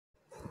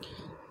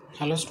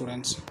Hello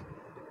students,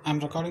 I am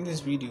recording this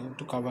video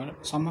to cover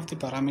some of the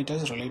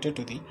parameters related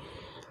to the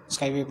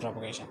skywave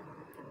propagation.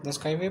 The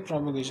skywave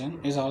propagation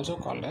is also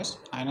called as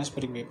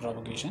ionospheric wave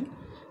propagation,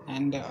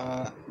 and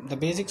the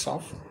basics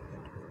of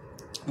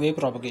wave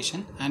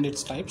propagation and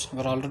its types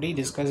were already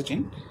discussed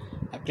in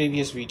a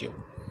previous video.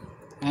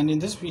 And in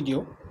this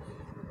video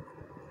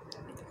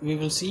we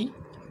will see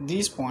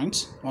these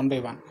points one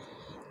by one.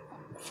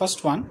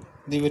 First one,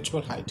 the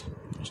virtual height.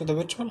 So the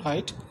virtual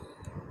height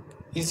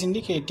is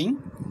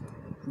indicating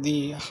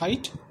the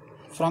height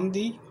from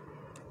the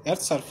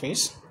earth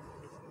surface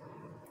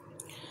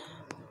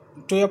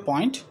to a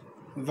point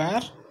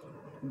where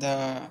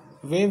the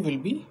wave will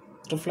be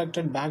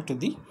reflected back to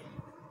the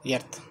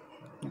earth.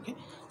 Okay,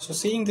 so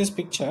seeing this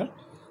picture,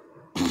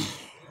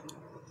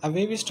 a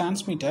wave is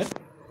transmitted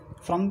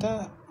from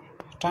the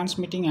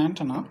transmitting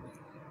antenna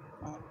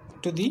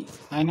to the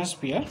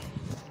ionosphere,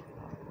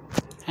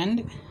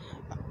 and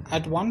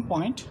at one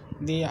point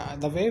the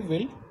wave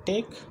will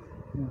take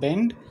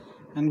bend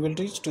and will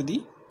reach to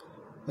the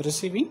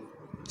receiving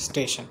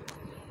station.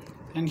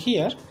 And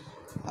here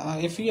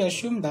if we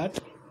assume that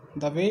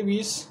the wave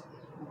is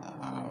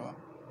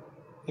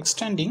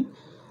extending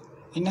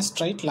in a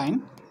straight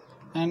line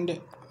and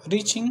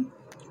reaching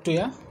to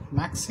a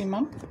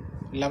maximum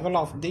level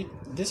of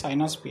this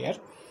ionosphere,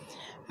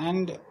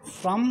 and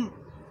from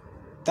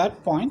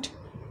that point,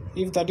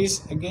 if that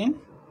is again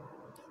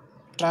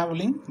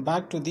traveling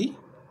back to the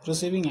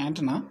receiving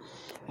antenna,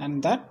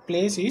 and that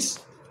place is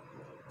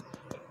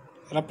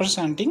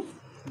representing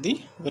the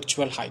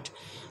virtual height.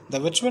 The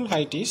virtual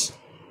height is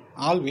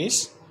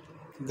always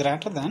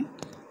greater than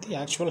the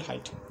actual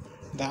height.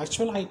 The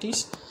actual height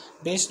is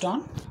based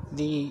on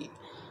the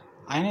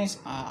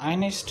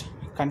ionized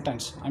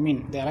contents,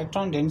 the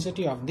electron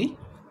density of the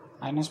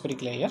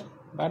ionospheric layer,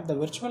 but the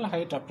virtual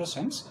height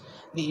represents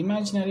the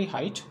imaginary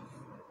height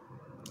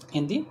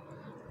in the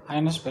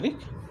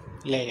ionospheric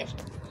layer.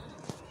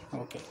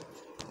 Okay,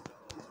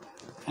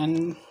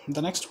 and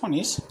the next one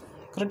is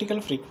critical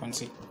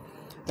frequency.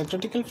 The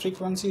critical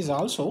frequency is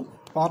also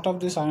part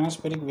of this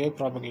ionospheric wave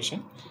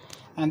propagation,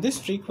 and this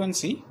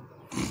frequency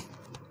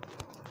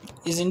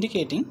is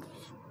indicating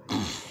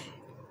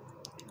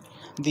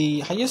the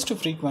highest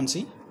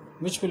frequency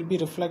which will be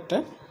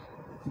reflected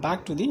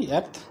back to the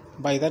earth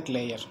by that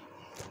layer.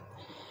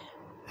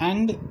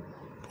 And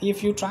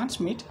if you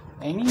transmit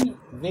any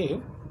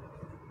wave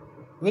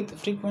with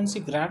frequency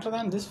greater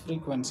than this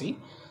frequency,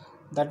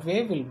 that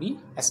wave will be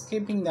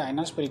escaping the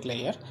ionospheric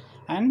layer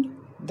and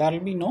there will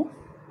be no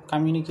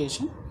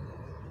communication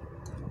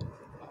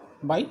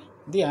by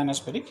the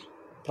ionospheric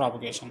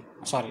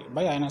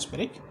by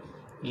ionospheric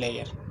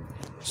layer.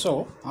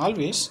 So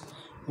always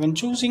when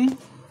choosing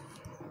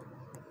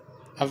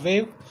a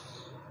wave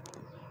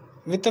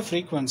with a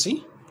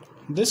frequency,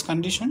 this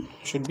condition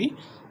should be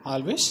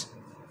always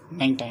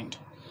maintained.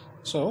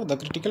 So the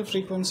critical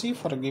frequency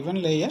for a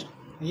given layer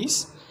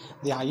is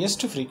the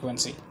highest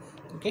frequency.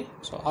 Okay,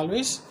 so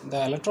always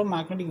the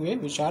electromagnetic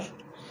wave which are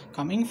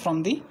coming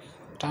from the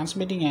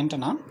transmitting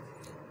antenna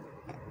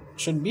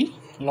should be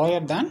lower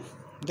than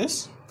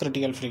this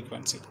critical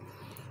frequency.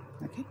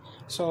 Okay,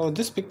 so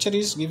this picture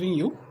is giving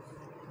you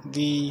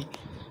the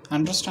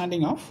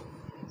understanding of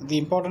the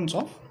importance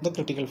of the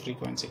critical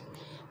frequency.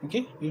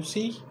 Okay, you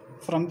see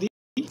from the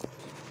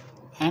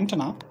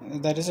antenna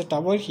there is a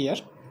tower here,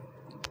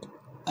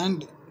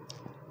 and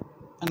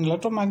an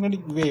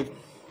electromagnetic wave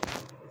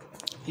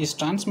is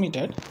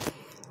transmitted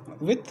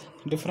with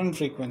different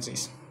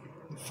frequencies.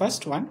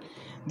 First one,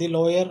 the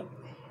lower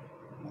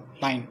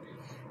line.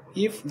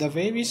 If the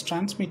wave is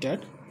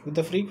transmitted with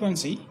the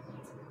frequency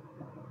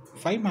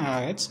 5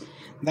 MHz,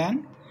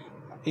 then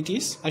it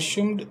is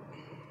assumed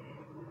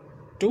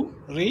to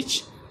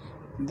reach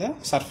the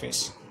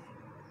surface.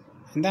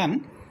 And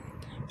then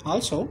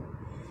also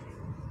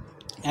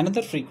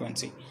another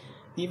frequency,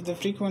 if the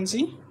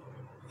frequency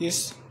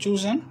is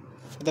chosen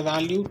the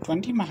value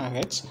 20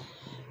 MHz,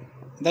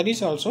 that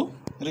is also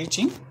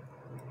reaching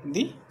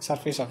the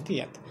surface of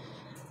the earth.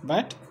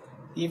 But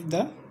if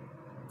the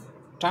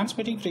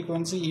transmitting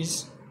frequency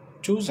is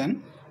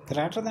chosen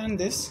greater than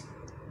this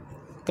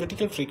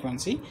critical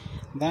frequency,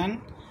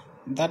 then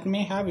that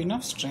may have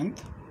enough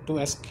strength to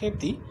escape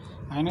the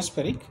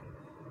ionospheric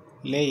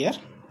layer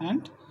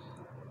and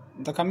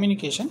the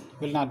communication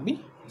will not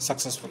be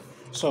successful.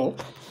 So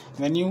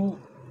when you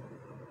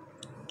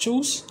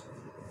choose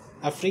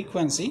a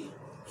frequency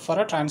for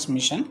a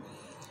transmission,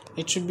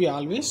 it should be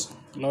always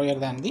lower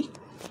than the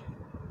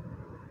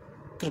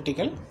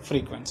critical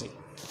frequency.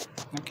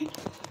 Okay,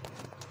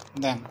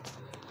 then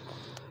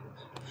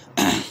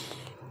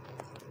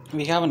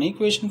we have an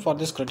equation for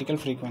this critical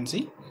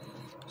frequency.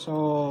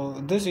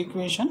 So this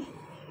equation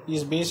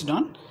is based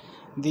on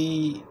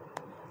the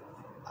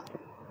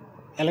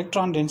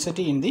electron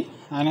density in the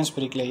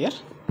ionospheric layer.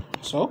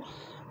 So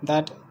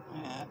that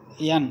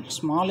n,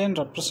 small n,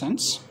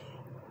 represents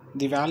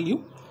the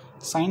value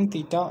sin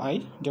theta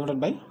I divided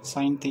by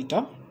sin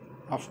theta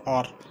of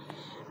r.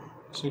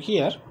 So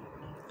here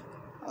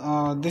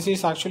this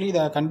is actually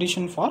the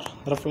condition for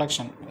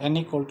reflection. N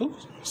equal to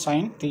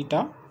sine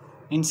theta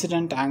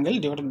incident angle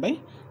divided by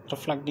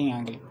reflecting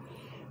angle.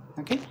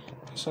 Okay,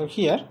 so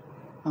here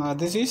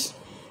this is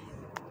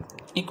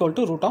equal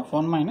to root of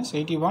 1 minus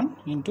 81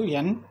 into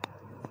n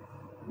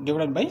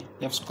divided by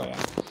f square.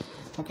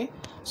 Okay,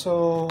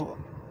 so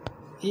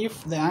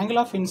if the angle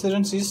of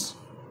incidence is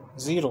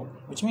 0,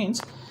 which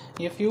means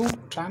if you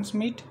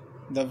transmit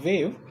the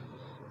wave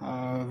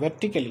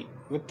vertically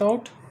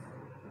without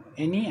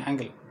any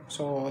angle,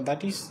 so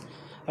that is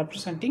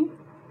representing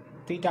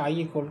theta I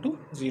equal to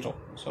 0.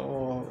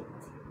 So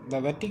the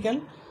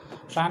vertical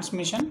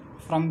transmission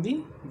from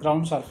the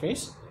ground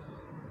surface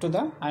to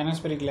the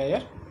ionospheric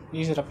layer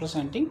is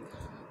representing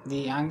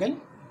the angle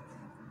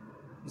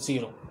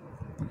 0.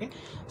 Okay,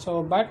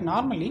 so but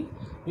normally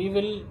we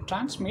will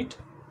transmit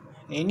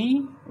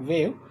any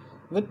wave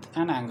with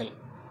an angle.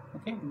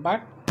 Okay,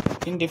 but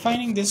in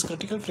defining this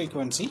critical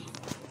frequency,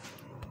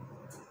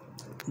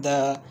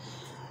 the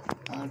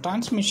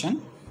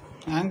transmission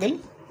angle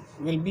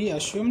will be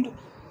assumed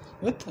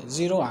with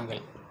 0 angle.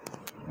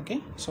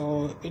 Okay,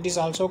 so it is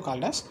also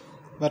called as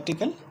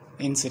vertical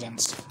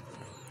incidence.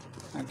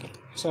 Okay,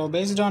 so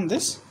based on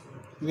this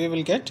we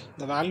will get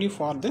the value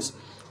for this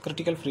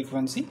critical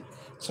frequency.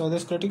 So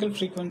this critical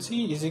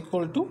frequency is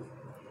equal to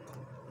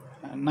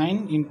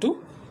 9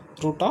 into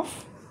root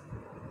of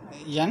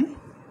n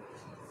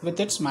with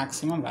its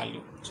maximum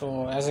value.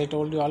 So as I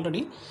told you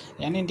already,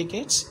 n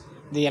indicates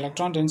the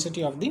electron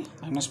density of the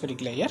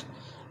ionospheric layer,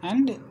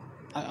 and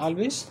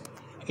always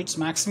its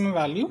maximum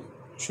value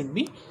should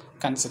be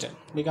considered,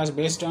 because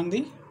based on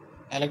the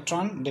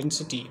electron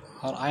density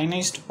or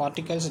ionized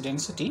particles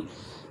density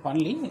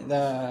only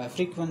the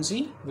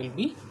frequency will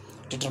be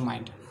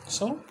determined.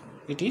 So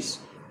it is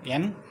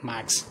n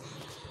max.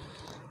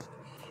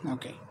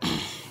 Okay,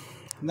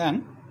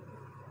 then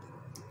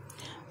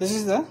this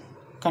is the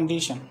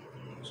condition.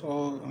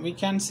 So we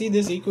can see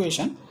this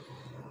equation,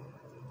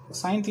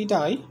 sin theta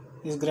I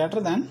is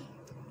greater than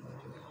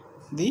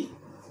the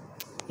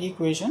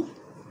equation.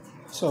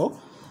 So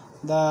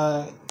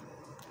the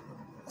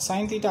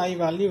sin theta I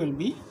value will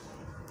be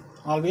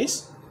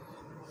always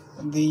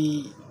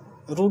the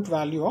root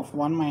value of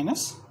 1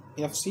 minus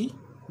fc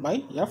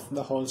by f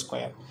the whole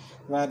square,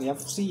 where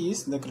fc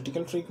is the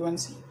critical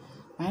frequency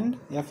and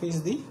f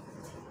is the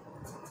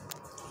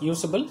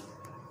usable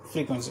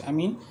frequency, I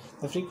mean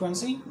the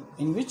frequency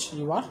in which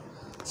you are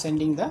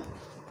sending the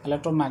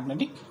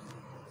electromagnetic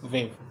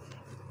wave.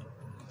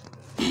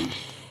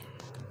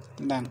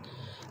 Then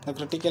the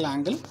critical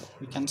angle,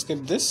 we can skip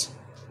this.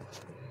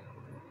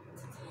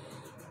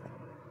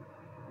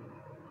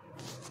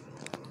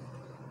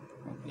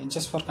 Okay,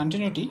 just for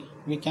continuity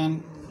we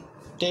can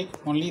take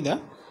only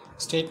the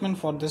statement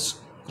for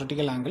this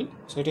critical angle.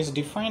 So it is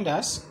defined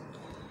as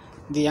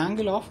the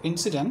angle of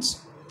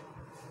incidence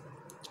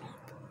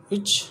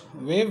which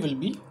wave will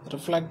be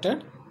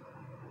reflected,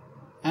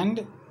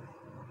 and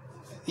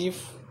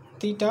if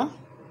theta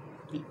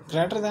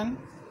greater than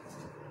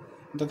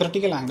the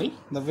critical angle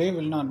the wave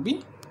will not be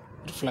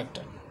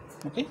reflected.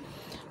 Okay,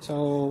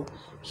 so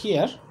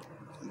here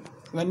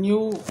when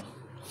you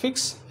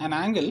fix an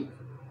angle,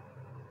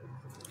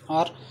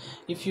 or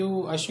if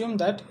you assume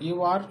that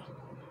you are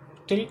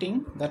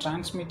tilting the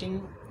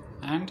transmitting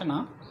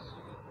antenna,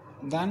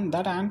 then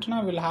that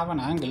antenna will have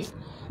an angle.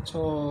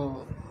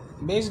 So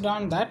based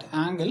on that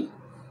angle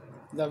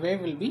the wave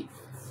will be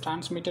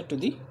transmitted to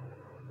the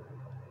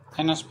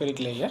ionospheric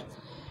layer,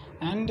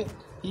 and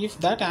if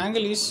that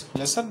angle is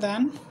lesser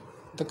than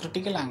the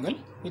critical angle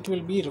it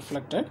will be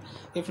reflected.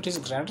 If it is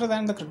greater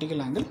than the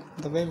critical angle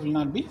the wave will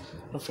not be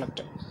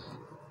reflected.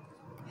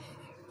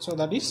 So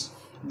that is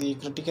the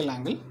critical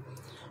angle.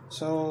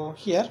 So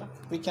here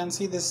we can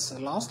see this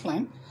last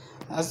line,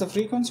 as the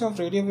frequency of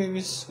radio wave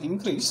is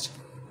increased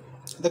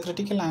the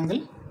critical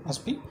angle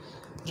must be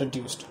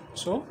reduced.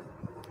 So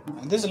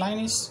this line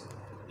is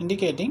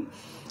indicating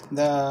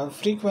the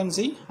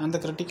frequency and the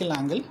critical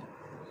angle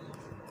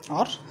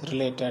are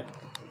related.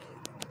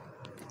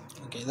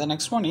 Okay, the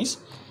next one is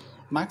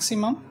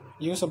maximum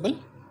usable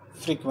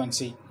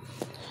frequency.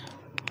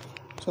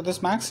 So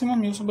this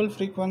maximum usable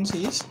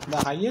frequency is the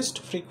highest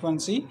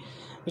frequency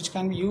which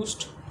can be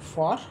used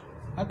for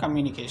a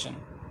communication.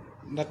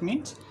 That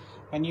means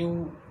when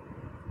you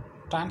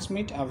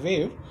transmit a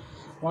wave,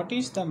 what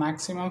is the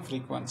maximum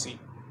frequency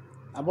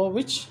above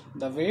which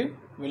the wave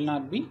will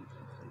not be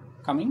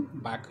coming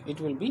back, it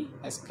will be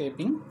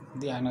escaping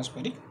the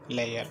ionospheric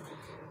layer.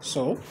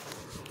 So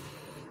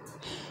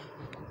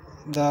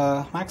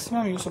the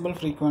maximum usable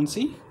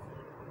frequency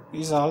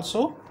is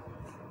also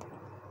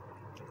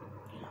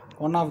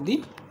one of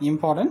the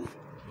important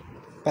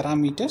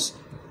parameters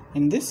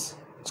in this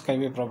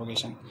skywave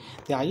propagation.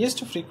 The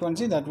highest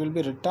frequency that will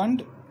be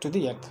returned to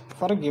the earth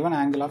for a given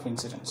angle of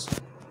incidence.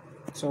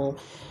 So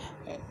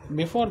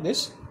before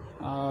this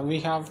we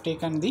have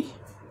taken the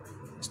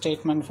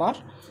statement for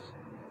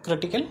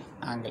critical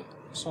angle.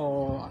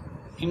 So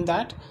in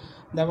that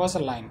there was a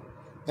line,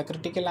 the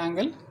critical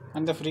angle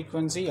and the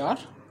frequency are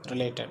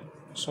related.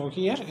 So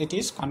here it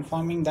is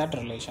confirming that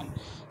relation.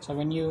 So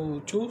when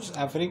you choose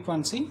a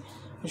frequency,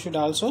 you should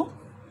also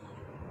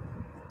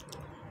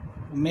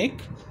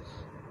make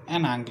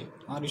an angle,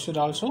 or you should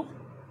also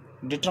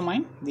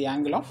determine the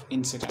angle of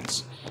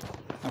incidence.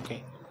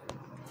 Okay,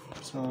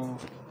 so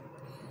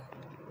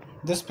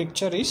this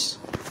picture is,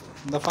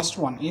 the first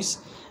one is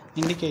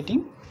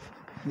indicating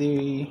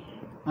the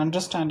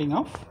understanding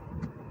of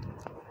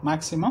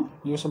maximum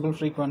usable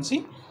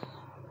frequency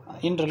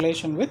in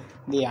relation with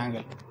the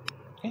angle.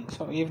 Okay,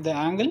 so if the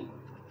angle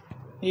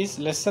is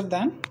lesser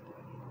than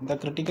the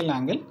critical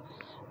angle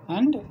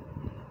and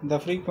the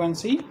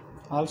frequency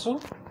also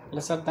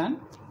lesser than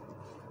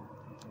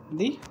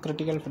the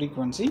critical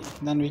frequency,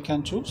 then we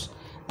can choose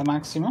the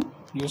maximum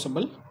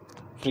usable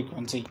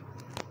frequency.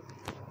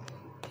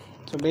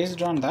 So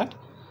based on that,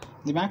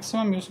 the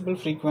maximum usable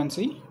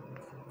frequency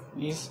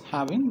is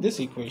having this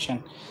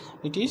equation.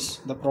 It is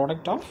the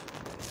product of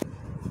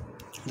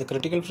the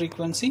critical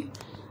frequency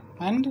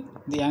and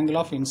the angle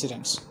of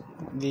incidence,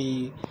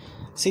 the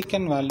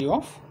secant value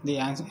of the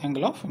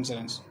angle of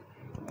incidence,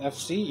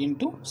 Fc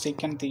into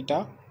secant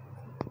theta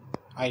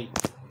I.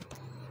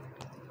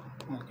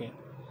 Okay,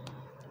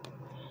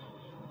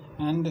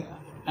 and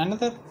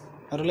another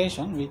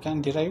relation we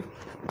can derive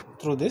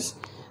through this: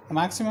 the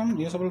maximum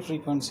usable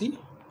frequency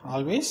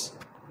always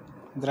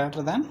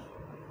greater than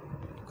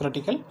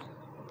critical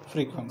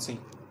frequency.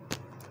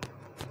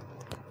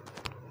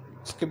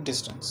 Skip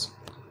distance.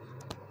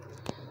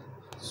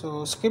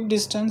 So skip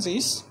distance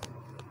is,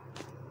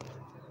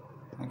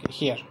 okay,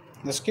 here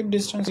the skip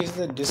distance is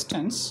the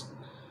distance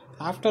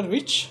after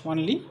which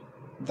only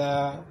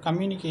the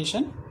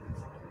communication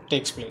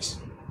takes place,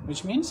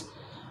 which means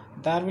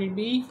there will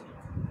be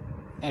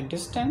a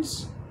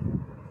distance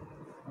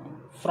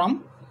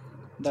from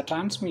the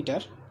transmitter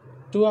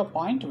to a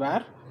point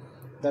where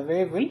the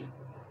wave will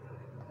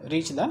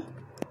reach the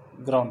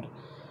ground.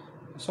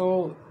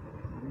 So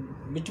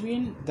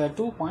between the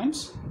 2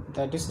 points,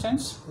 the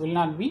distance will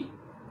not be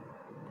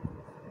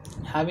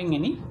having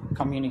any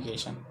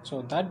communication.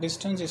 So that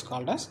distance is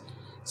called as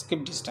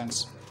skip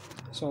distance.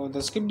 So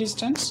the skip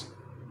distance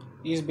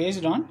is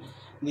based on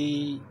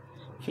the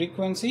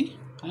frequency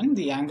and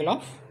the angle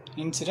of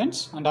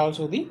incidence and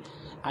also the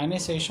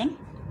ionization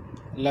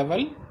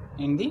level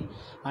in the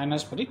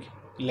ionospheric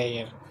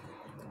layer.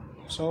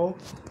 So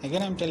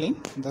again I am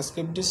telling, the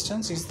skip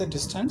distance is the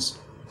distance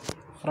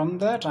from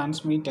the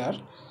transmitter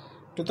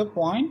to the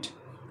point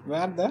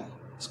where the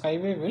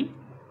skywave will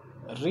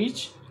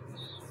reach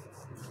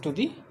to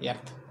the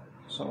earth.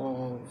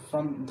 So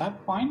from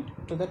that point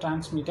to the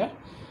transmitter,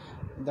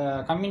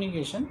 the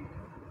communication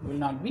will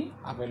not be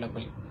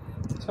available.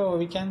 So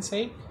we can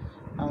say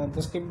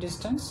the skip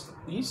distance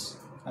is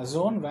a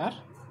zone where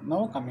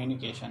no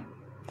communication.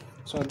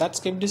 So that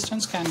skip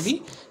distance can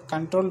be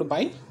controlled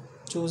by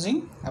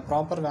choosing a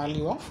proper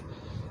value of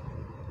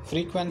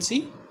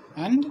frequency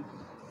and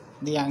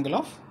the angle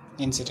of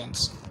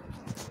incidence.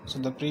 So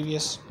the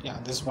previous,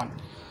 this one.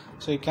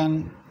 So you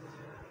can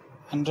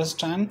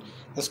understand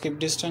the skip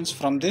distance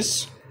from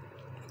this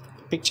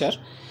picture.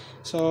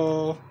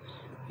 So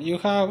you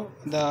have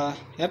the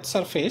earth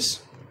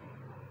surface,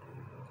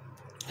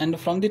 and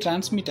from the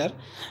transmitter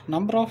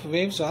number of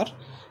waves are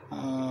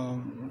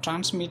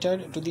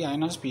transmitted to the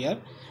ionosphere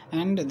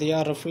and they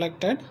are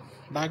reflected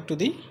back to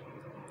the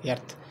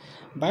earth.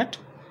 But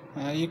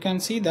you can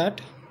see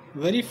that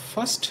very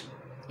first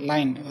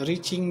line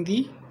reaching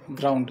the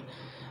ground,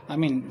 I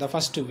mean the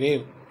first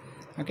wave,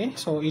 okay,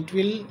 so it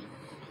will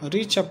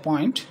reach a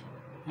point,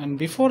 and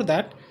before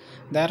that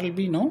there will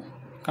be no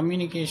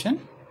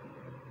communication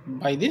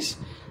by this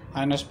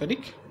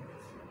ionospheric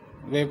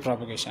wave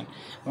propagation.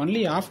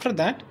 Only after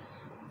that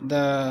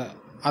the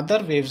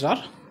other waves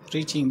are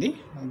reaching the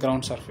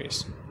ground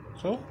surface.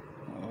 So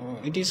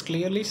it is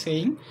clearly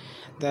saying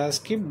the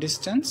skip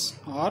distance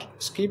or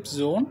skip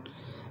zone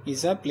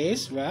is a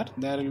place where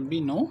there will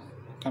be no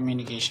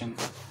communication.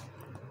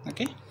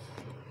 Okay,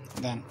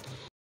 then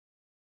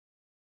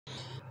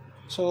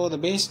so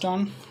based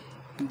on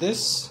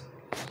this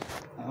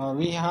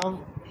we have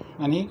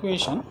an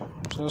equation.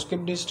 So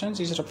skip distance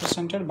is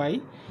represented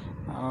by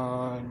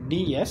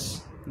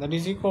ds, that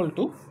is equal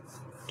to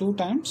 2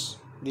 times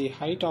the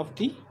height of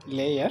the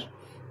layer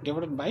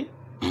divided by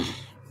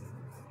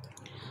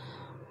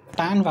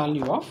tan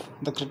value of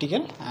the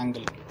critical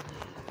angle.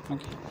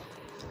 Okay,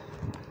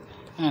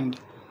 and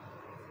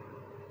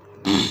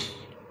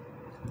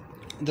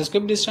the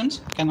skip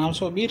distance can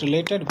also be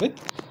related with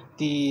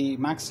the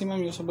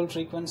maximum usable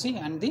frequency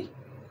and the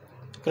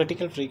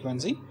critical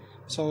frequency.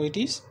 So it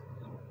is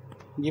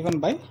given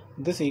by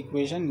this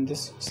equation in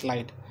this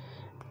slide.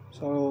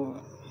 So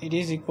it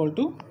is equal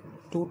to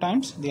 2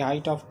 times the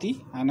height of the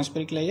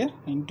ionospheric layer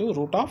into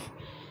root of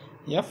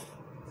f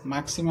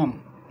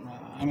maximum,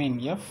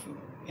 f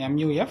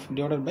MUF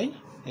divided by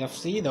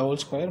FC the whole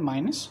square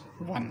minus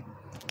 1.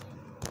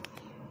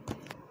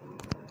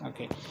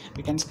 Okay,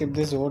 we can skip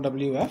this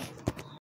OWF.